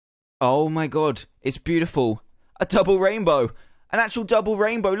Oh my god, it's beautiful. A double rainbow. An actual double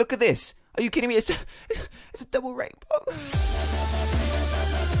rainbow. Look at this. Are you kidding me? It's a double rainbow.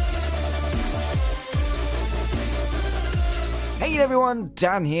 Hey everyone,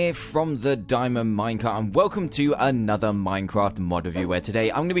 Dan here from the Diamond Minecart, and welcome to another Minecraft mod review, where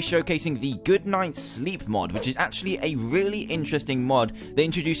today I'm going to be showcasing the Good Night Sleep mod, which is actually a really interesting mod that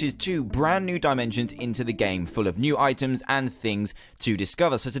introduces two brand new dimensions into the game, full of new items and things to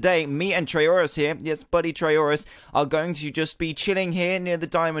discover. So today, me and Treorus here, yes buddy Treorus, are going to just be chilling here near the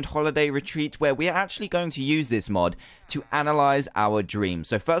Diamond Holiday Retreat, where we are actually going to use this mod to analyze our dreams.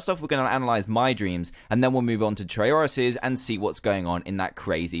 So first off, we're going to analyze my dreams, and then we'll move on to Treorus's and see what's going on in that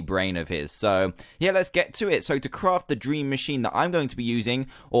crazy brain of his. So yeah, let's get to it. So to craft the dream machine that I'm going to be using,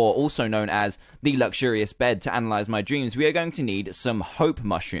 or also known as the luxurious bed to analyze my dreams, we are going to need some hope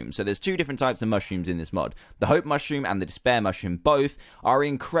mushrooms. So there's two different types of mushrooms in this mod. The hope mushroom and the despair mushroom both are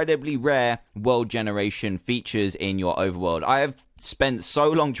incredibly rare world generation features in your overworld. I have spent so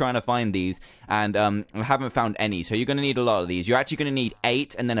long trying to find these, and I haven't found any, so you're going to need a lot of these. You're actually going to need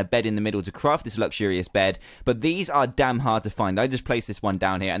 8 and then a bed in the middle to craft this luxurious bed, but these are damn hard to find. I just placed this one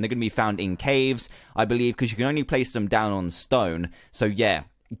down here, and they're going to be found in caves, I believe, because you can only place them down on stone. So yeah,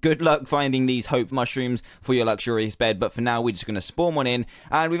 good luck finding these hope mushrooms for your luxurious bed, but for now we're just going to spawn one in,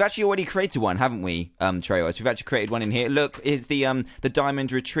 and we've actually already created one, haven't we, Treos? We've actually created one in here. Look, is the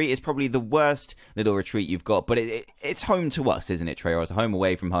Diamond Retreat. It's probably the worst little retreat you've got, but it's home to us, isn't it, Treos? Home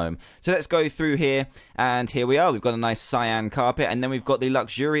away from home. So let's go through here, and here we are. We've got a nice cyan carpet, and then we've got the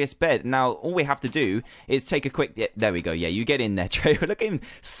luxurious bed. Now, all we have to do is take a quick... Yeah, there we go. Yeah, you get in there, Treos. Look at him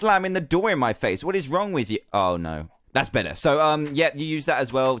slamming the door in my face. What is wrong with you? Oh, no. That's better. So, yeah, you use that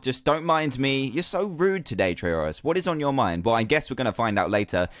as well. Just don't mind me. You're so rude today, Treorus. What is on your mind? Well, I guess we're going to find out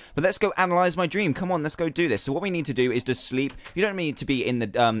later. But let's go analyze my dream. Come on, let's go do this. So what we need to do is just sleep. You don't need to be in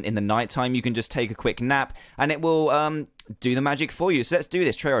the nighttime. You can just take a quick nap, and it will do the magic for you. So let's do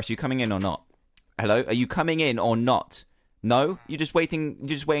this. Treorus, are you coming in or not? Hello? Are you coming in or not? No? You're just waiting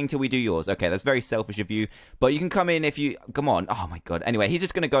till we do yours. Okay, that's very selfish of you. But you can come in if you... Come on. Oh, my God. Anyway, he's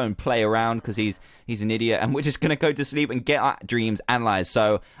just going to go and play around because he's an idiot. And we're just going to go to sleep and get our dreams analyzed.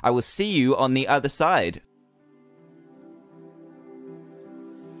 So I will see you on the other side.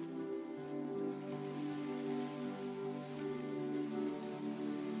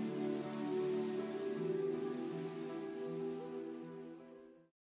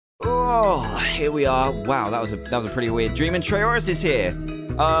 Oh, here we are. Wow, that was a pretty weird dream. And Treorus is here.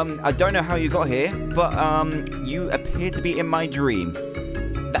 I don't know how you got here, but you appear to be in my dream.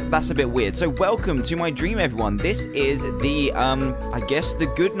 That's a bit weird. So welcome to my dream, everyone. This is the, I guess, the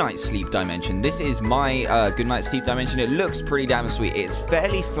Good Night Sleep dimension. This is my Good Night Sleep dimension. It looks pretty damn sweet. It's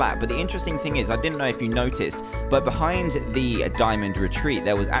fairly flat, but the interesting thing is, I didn't know if you noticed, but behind the Diamond Retreat,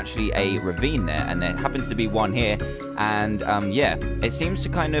 there was actually a ravine there, and there happens to be one here. And, yeah, it seems to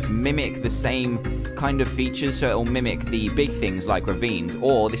kind of mimic the same kind of features, so it'll mimic the big things like ravines,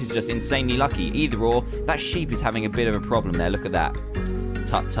 or this is just insanely lucky. Either or, that sheep is having a bit of a problem there. Look at that.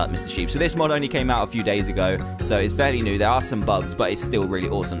 Tut tut, Mr. Sheep. So this mod only came out a few days ago, so it's fairly new. There are some bugs, but it's still really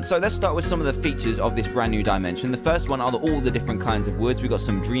awesome. So let's start with some of the features of this brand new dimension. The first one are all the different kinds of woods. We've got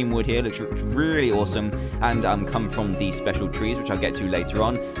some dream wood here, which looks really awesome, and come from these special trees, which I'll get to later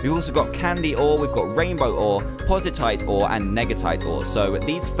on. We've also got candy ore, we've got rainbow ore, positite ore, and negatite ore. So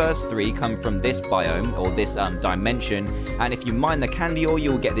these first three come from this biome, or this dimension, and if you mine the candy ore,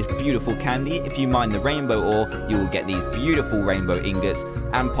 you'll get this beautiful candy. If you mine the rainbow ore, you will get these beautiful rainbow ingots,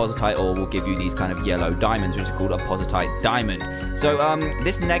 and positite ore will give you these kind of yellow diamonds, which is called a positite diamond. So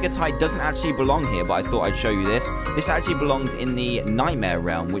this negatite doesn't actually belong here, but I thought I'd show you this. This actually belongs in the nightmare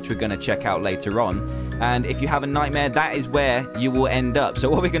realm, which we're going to check out later on. And if you have a nightmare, that is where you will end up. So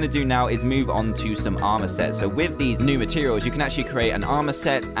what we're going to do now is move on to some armor sets. So with these new materials, you can actually create an armor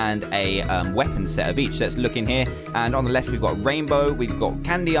set and a weapon set of each. So let's look in here. And on the left, we've got rainbow, we've got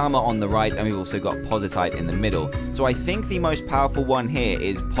candy armor on the right, and we've also got positite in the middle. So I think the most powerful one here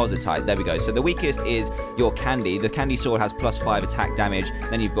is positite. There we go. So the weakest is your candy. The candy sword has +5 attack damage.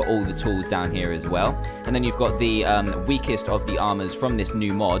 Then you've got all the tools down here as well. And then you've got the weakest of the armors from this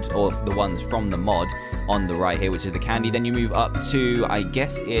new mod, or the ones from the mod, on the right here, which is the candy. Then you move up to, I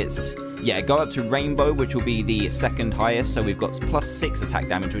guess it's... Yeah, go up to rainbow, which will be the second highest. So we've got +6 attack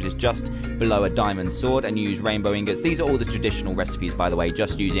damage, which is just below a diamond sword, and you use rainbow ingots. These are all the traditional recipes, by the way,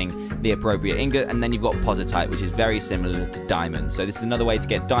 just using the appropriate ingot. And then you've got positite, which is very similar to diamond. So this is another way to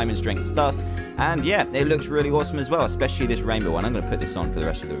get diamond strength stuff. And yeah, it looks really awesome as well, especially this rainbow one. I'm going to put this on for the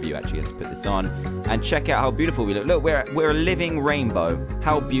rest of the review, actually. Let's put this on and check out how beautiful we look. Look, we're a living rainbow.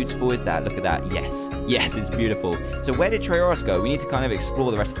 How beautiful is that? Look at that. Yes, it's beautiful. So where did Trayaurus go? We need to kind of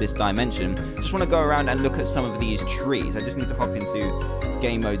explore the rest of this dimension. Just want to go around and look at some of these trees. I just need to hop into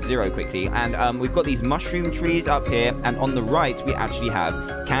game mode 0 quickly. And we've got these mushroom trees up here, and on the right we actually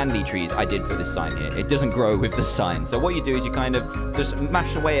have candy trees. I did put this sign here. It doesn't grow with the sign. So what you do is you kind of just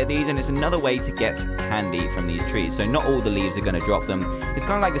mash away at these, and it's another way to get candy from these trees. So not all the leaves are going to drop them. It's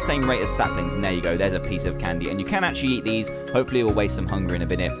kind of like the same rate as saplings, and there you go. There's a piece of candy, and you can actually eat these. Hopefully it will waste some hunger in a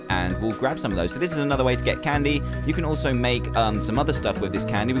minute, and we'll grab some of those. So this is another way to get candy. You can also make some other stuff with this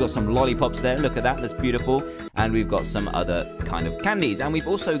candy. We've got some lollipops there. Look at that. That's beautiful. And we've got some other kind of candies. And we've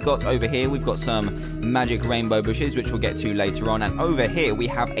also got over here, we've got some magic rainbow bushes, which we'll get to later on. And over here, we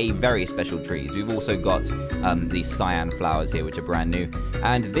have a very special trees. We've also got these cyan flowers here, which are brand new.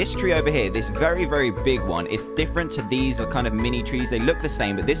 And this tree over here, this very, very big one, is different to these kind of mini trees. They look the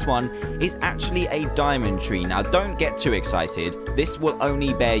same, but this one is actually a diamond tree. Now, don't get too excited. This will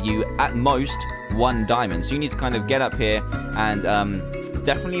only bear you, at most, 1 diamond. So you need to kind of get up here and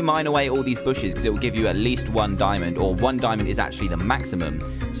definitely mine away all these bushes, because it will give you at least 1 diamond, or 1 diamond is actually the maximum.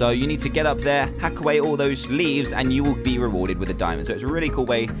 So you need to get up there, hack away all those leaves, and you will be rewarded with a diamond. So it's a really cool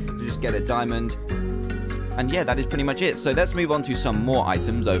way to just get a diamond. And yeah, that is pretty much it. So let's move on to some more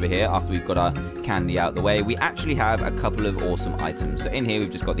items over here after we've got our candy out the way. We actually have a couple of awesome items. So in here,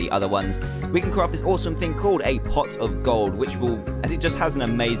 we've just got the other ones. We can craft this awesome thing called a pot of gold, which will, it just has an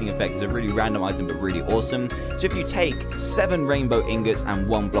amazing effect. It's a really random item, but really awesome. So if you take 7 rainbow ingots and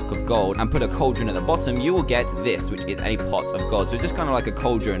 1 block of gold and put a cauldron at the bottom, you will get this, which is a pot of gold. So it's just kind of like a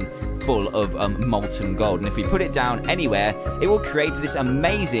cauldron full of molten gold, and if we put it down anywhere, it will create this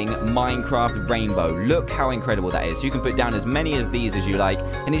amazing Minecraft rainbow. Look how incredible that is. So you can put down as many of these as you like,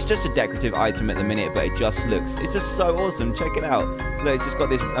 and it's just a decorative item at the minute, but it just looks, it's just so awesome. Check it out. Look, it's just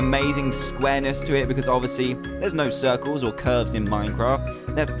got this amazing squareness to it, because obviously there's no circles or curves in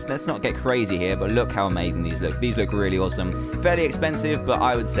Minecraft. Let's not get crazy here, but look how amazing these look. These look really awesome. Fairly expensive, but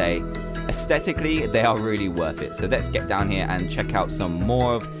I would say aesthetically they are really worth it. So let's get down here and check out some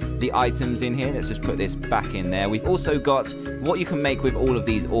more of the items in here. Let's just put this back in there. We've also got what you can make with all of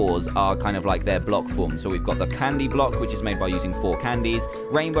these ores are kind of like their block form. So we've got the candy block, which is made by using 4 candies,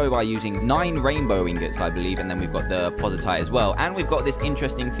 rainbow by using 9 rainbow ingots, I believe, and then we've got the positite as well, and we've got this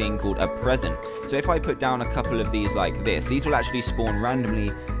interesting thing called a present. So if I put down a couple of these like this, these will actually spawn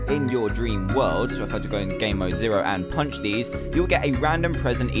randomly in your dream world. So if I just go in game mode 0 and punch these, you'll get a random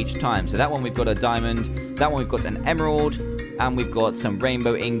present each time. So that one we've got a diamond, that one we've got an emerald, and we've got some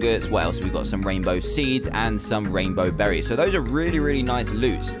rainbow ingots. What else? We've got some rainbow seeds and some rainbow berries. So those are really, really nice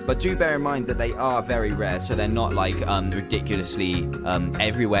loots. But do bear in mind that they are very rare, so they're not like ridiculously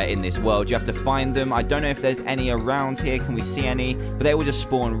everywhere in this world. You have to find them. I don't know if there's any around here. Can we see any? But they will just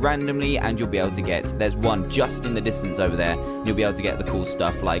spawn randomly, and you'll be able to get, there's one just in the distance over there. You'll be able to get the cool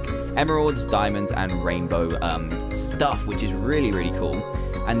stuff like emeralds, diamonds, and rainbow stuff, which is really, really cool.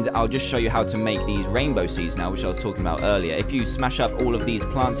 And I'll just show you how to make these rainbow seeds now, which I was talking about earlier. If you smash up all of these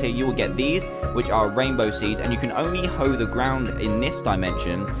plants here, you will get these, which are rainbow seeds, and you can only hoe the ground in this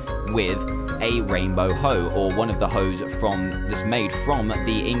dimension with a rainbow hoe, or one of the hoes that's made from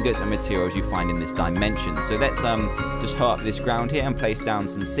the ingots and materials you find in this dimension. So let's just hoe up this ground here and place down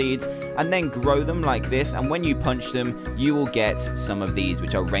some seeds, and then grow them like this, and when you punch them, you will get some of these,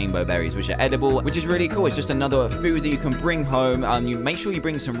 which are rainbow berries, which are edible, which is really cool. It's just another food that you can bring home. You make sure you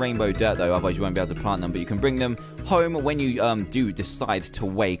bring some rainbow dirt though, otherwise you won't be able to plant them, but you can bring them home when you do decide to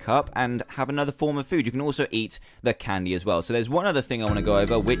wake up and have another form of food. You can also eat the candy as well. So there's one other thing I want to go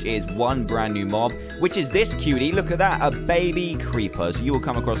over, which is one brand new mob, which is this cutie. Look at that, a baby creeper. So you will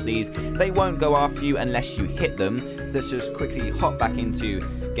come across these. They won't go after you unless you hit them. So let's just quickly hop back into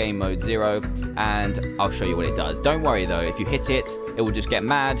game mode 0 and I'll show you what it does. Don't worry though, if you hit it, it will just get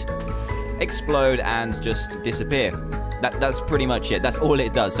mad, explode, and just disappear. That's pretty much it. That's all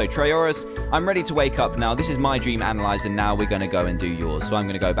it does. So Trayaurus, I'm ready to wake up now. This is my dream analyzer. Now we're going to go and do yours. So I'm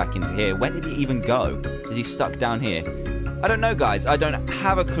going to go back into here. Where did he even go? Is he stuck down here? I don't know, guys. I don't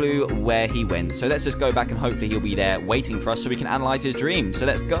have a clue where he went. So let's just go back and hopefully he'll be there waiting for us so we can analyze his dream. So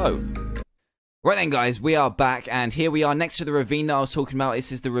let's go. Right then, guys, we are back, and here we are next to the ravine that I was talking about.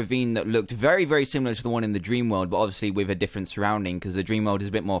 This is the ravine that looked very, very similar to the one in the dream world, but obviously with a different surrounding, because the dream world is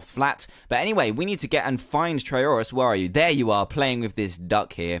a bit more flat. But anyway, we need to get and find Trayaurus. Where are you? There you are, playing with this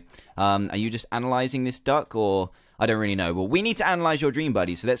duck here. Are you just analyzing this duck, or I don't really know. Well, we need to analyze your dream,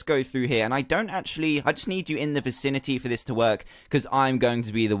 buddy. So let's go through here. And I just need you in the vicinity for this to work, because I'm going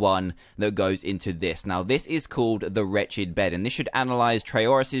to be the one that goes into this. Now, this is called the Wretched Bed, and this should analyze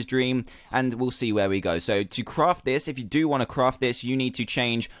Trayaurus's dream, and we'll see where we go. So to craft this, if you do want to craft this, you need to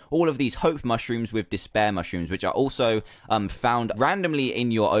change all of these hope mushrooms with despair mushrooms, which are also found randomly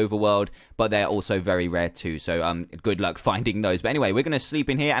in your overworld, but they're also very rare too. So good luck finding those. But anyway, we're going to sleep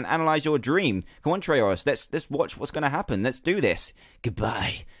in here and analyze your dream. Come on, Trayaurus, let's watch what's going to happen. Let's do this.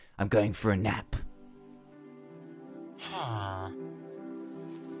 Goodbye. I'm going for a nap.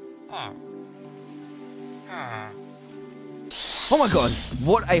 Oh my god,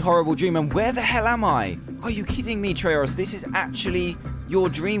 what a horrible dream, and where the hell am I? Are you kidding me, Trayaurus? This is actually your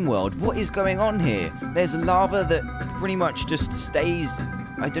dream world. What is going on here? There's lava that pretty much just stays,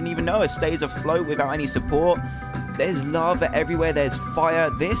 I don't even know, it stays afloat without any support. There's lava everywhere, there's fire.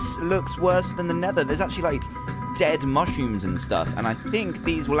 This looks worse than the nether. There's actually like dead mushrooms and stuff, and I think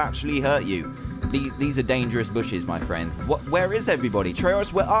these will actually hurt you. These are dangerous bushes, my friend. Where is everybody?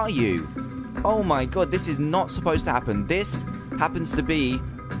 Trayaurus, where are you? Oh my god, this is not supposed to happen. This happens to be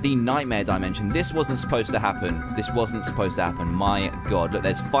the nightmare dimension. This wasn't supposed to happen. This wasn't supposed to happen. My god, look,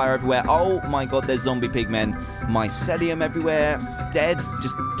 there's fire everywhere. Oh my god, there's zombie pigmen. Mycelium everywhere.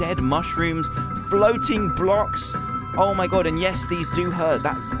 Just dead mushrooms. Floating blocks. Oh my god, and yes, these do hurt.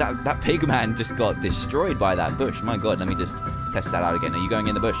 That pigman just got destroyed by that bush. My god, let me just test that out again. Are you going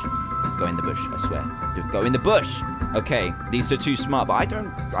in the bush? Go in the bush, I swear. Go in the bush! Okay, these are too smart, but I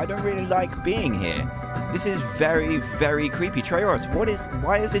don't really like being here. This is very, very creepy. Trayaurus,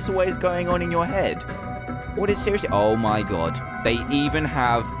 why is this always going on in your head? What is seriously? Oh my god. They even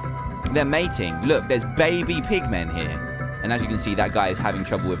have their mating. Look, there's baby pigmen here. And as you can see, that guy is having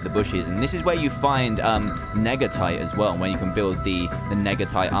trouble with the bushes. And this is where you find negatite as well, where you can build the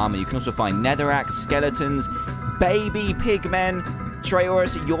negatite armor. You can also find netherrack, skeletons, baby pigmen.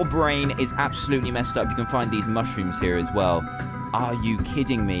 Trayaurus, your brain is absolutely messed up. You can find these mushrooms here as well. Are you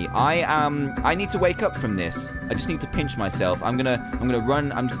kidding me? I need to wake up from this. I just need to pinch myself. I'm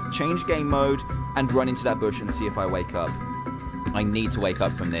gonna change game mode and run into that bush and see if I wake up. I need to wake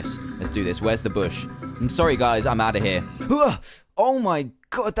up from this. Let's do this. Where's the bush? I'm sorry, guys. I'm out of here. Oh my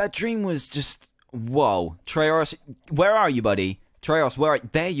god, that dream was just... Whoa. Trayaurus, where are you, buddy?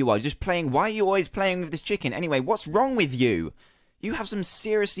 Trayaurus, there you are. Just playing... Why are you always playing with this chicken? Anyway, what's wrong with you? You have some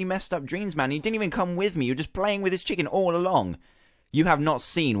seriously messed up dreams, man. You didn't even come with me. You're just playing with this chicken all along. You have not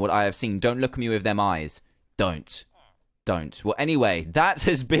seen what I have seen. Don't look at me with them eyes. Don't. Well, anyway, that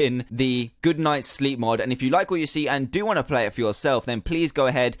has been the Good Night Sleep mod, and if you like what you see and do want to play it for yourself, then please go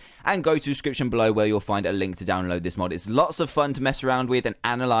ahead and go to the description below where you'll find a link to download this mod. It's lots of fun to mess around with and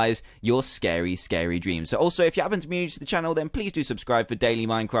analyze your scary, scary dreams. So also, if you happen to be new to the channel, then please do subscribe for daily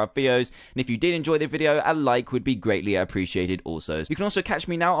Minecraft videos, and if you did enjoy the video, a like would be greatly appreciated also. You can also catch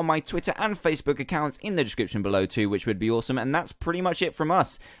me now on my Twitter and Facebook accounts in the description below too, which would be awesome, and that's pretty much it from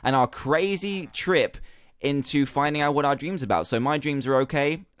us and our crazy trip into finding out what our dreams about. So my dreams are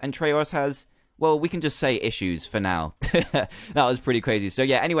okay, and Trayaurus has, well, we can just say issues for now. That was pretty crazy. So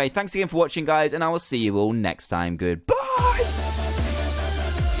yeah, anyway, thanks again for watching, guys, and I will see you all next time. Goodbye!